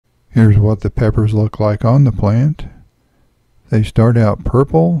Here's what the peppers look like on the plant. They start out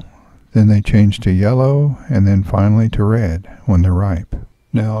purple, then they change to yellow, and then finally to red when they're ripe.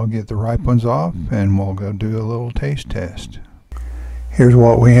 Now I'll get the ripe ones off and we'll go do a little taste test. Here's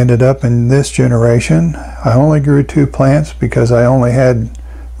what we ended up in this generation. I only grew 2 plants because I only had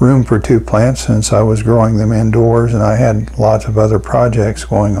room for 2 plants since I was growing them indoors and I had lots of other projects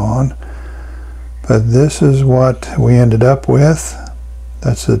going on. But this is what we ended up with.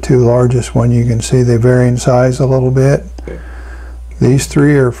 That's the 2 largest one. You can see they vary in size a little bit. These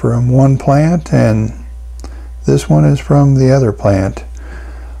 3 are from one plant and this one is from the other plant.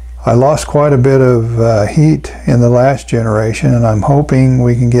 I lost quite a bit of heat in the last generation and I'm hoping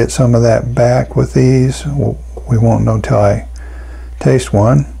we can get some of that back with these. We won't know till I taste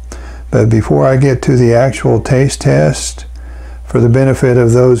one. But before I get to the actual taste test, for the benefit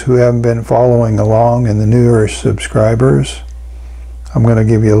of those who haven't been following along and the newer subscribers, I'm going to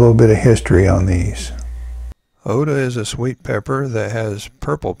give you a little bit of history on these. Oda is a sweet pepper that has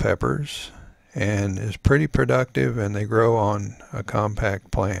purple peppers and is pretty productive, and they grow on a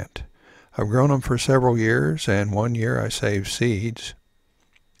compact plant. I've grown them for several years, and one year I saved seeds,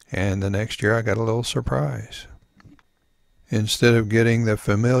 and the next year I got a little surprise. Instead of getting the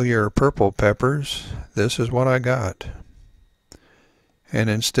familiar purple peppers, this is what I got. And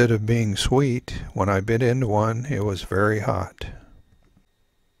instead of being sweet, when I bit into one, it was very hot.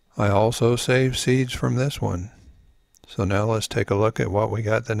 I also saved seeds from this one. So now let's take a look at what we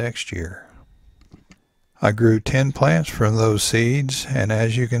got the next year. I grew 10 plants from those seeds, and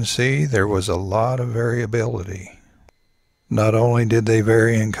as you can see, there was a lot of variability. Not only did they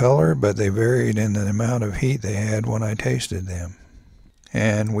vary in color, but they varied in the amount of heat they had when I tasted them.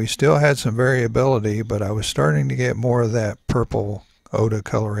 And we still had some variability, but I was starting to get more of that purple Oda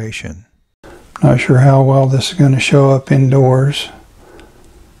coloration. Not sure how well this is going to show up indoors.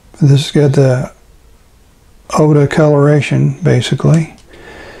 This has got the Oda coloration basically.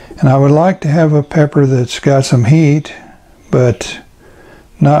 And I would like to have a pepper that's got some heat, but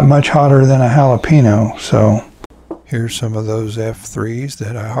not much hotter than a jalapeno. So here's some of those F3s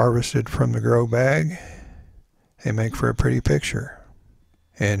that I harvested from the grow bag. They make for a pretty picture.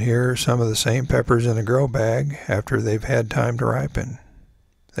 And here are some of the same peppers in the grow bag after they've had time to ripen.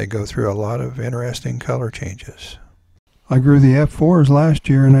 They go through a lot of interesting color changes. I grew the F4s last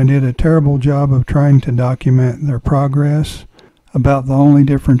year and I did a terrible job of trying to document their progress. About the only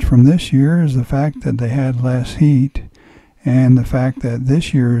difference from this year is the fact that they had less heat and the fact that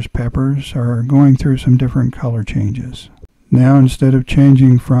this year's peppers are going through some different color changes. Now instead of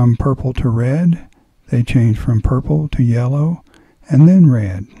changing from purple to red, they change from purple to yellow and then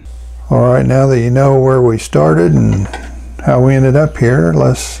red. Alright, now that you know where we started and how we ended up here,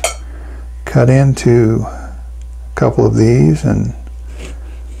 let's cut into a couple of these and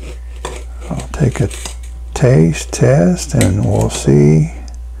I'll take a taste test and we'll see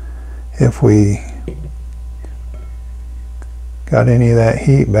if we got any of that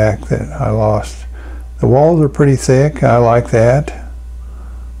heat back that I lost. The walls are pretty thick. I like that.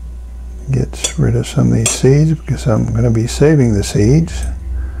 Gets rid of some of these seeds because I'm going to be saving the seeds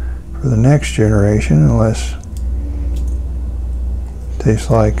for the next generation unless it tastes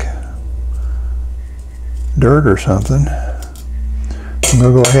like dirt or something. I'm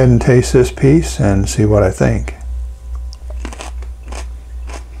going to go ahead and taste this piece and see what I think.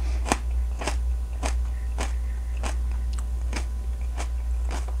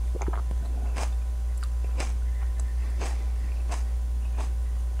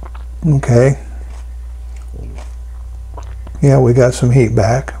 Okay. Yeah, we got some heat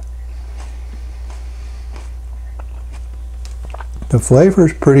back. The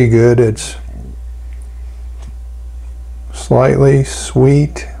flavor's pretty good. It's slightly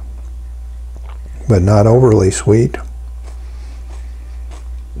sweet, but not overly sweet.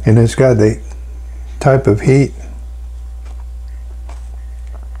 And it's got the type of heat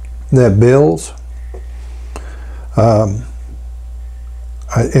that builds.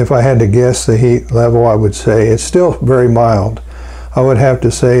 If I had to guess the heat level, I would say it's still very mild. I would have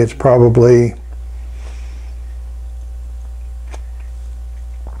to say it's probably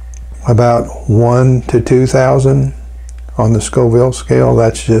about 1 to 2,000 on the Scoville scale.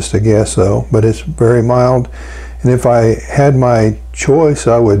 That's just a guess though, but it's very mild. And if I had my choice,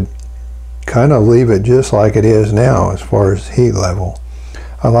 I would kind of leave it just like it is now as far as heat level.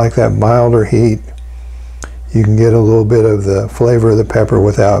 I like that milder heat. You can get a little bit of the flavor of the pepper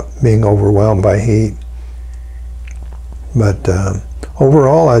without being overwhelmed by heat. But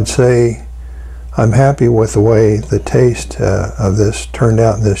overall, I'd say I'm happy with the way the taste of this turned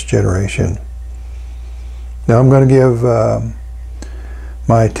out in this generation. Now I'm going to give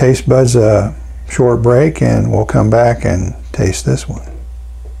my taste buds a short break and we'll come back and taste this one.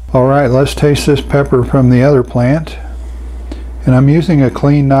 Alright, let's taste this pepper from the other plant. And I'm using a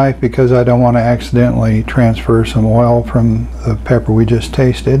clean knife because I don't want to accidentally transfer some oil from the pepper we just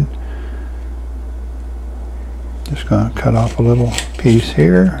tasted. Just going to cut off a little piece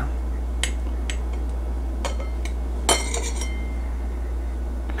here.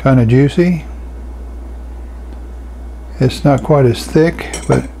 Kind of juicy. It's not quite as thick,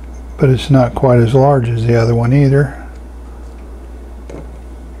 but it's not quite as large as the other one either.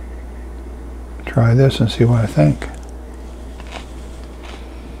 Try this and see what I think.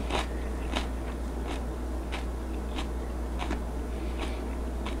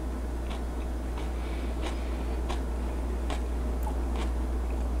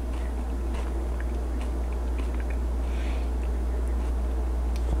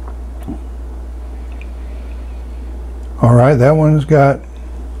 Alright, that one's got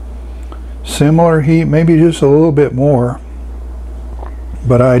similar heat, maybe just a little bit more,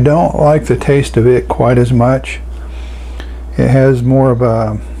 but I don't like the taste of it quite as much. It has more of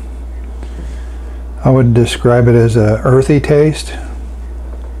a, I would describe it as a earthy taste.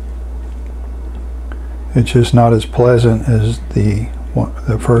 It's just not as pleasant as the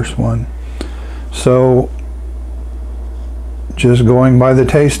first one. So just going by the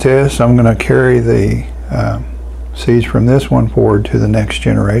taste test, I'm going to carry the seeds from this one forward to the next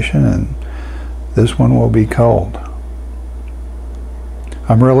generation, and this one will be culled.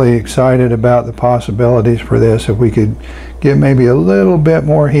 I'm really excited about the possibilities for this. If we could get maybe a little bit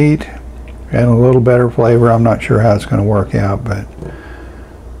more heat and a little better flavor, I'm not sure how it's going to work out, but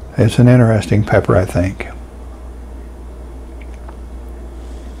it's an interesting pepper, I think.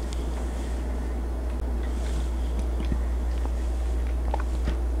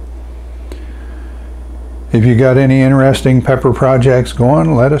 If you got any interesting pepper projects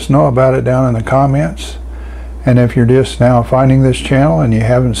going, let us know about it down in the comments. And if you're just now finding this channel and you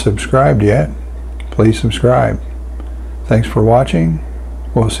haven't subscribed yet, please subscribe. Thanks for watching.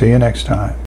 We'll see you next time.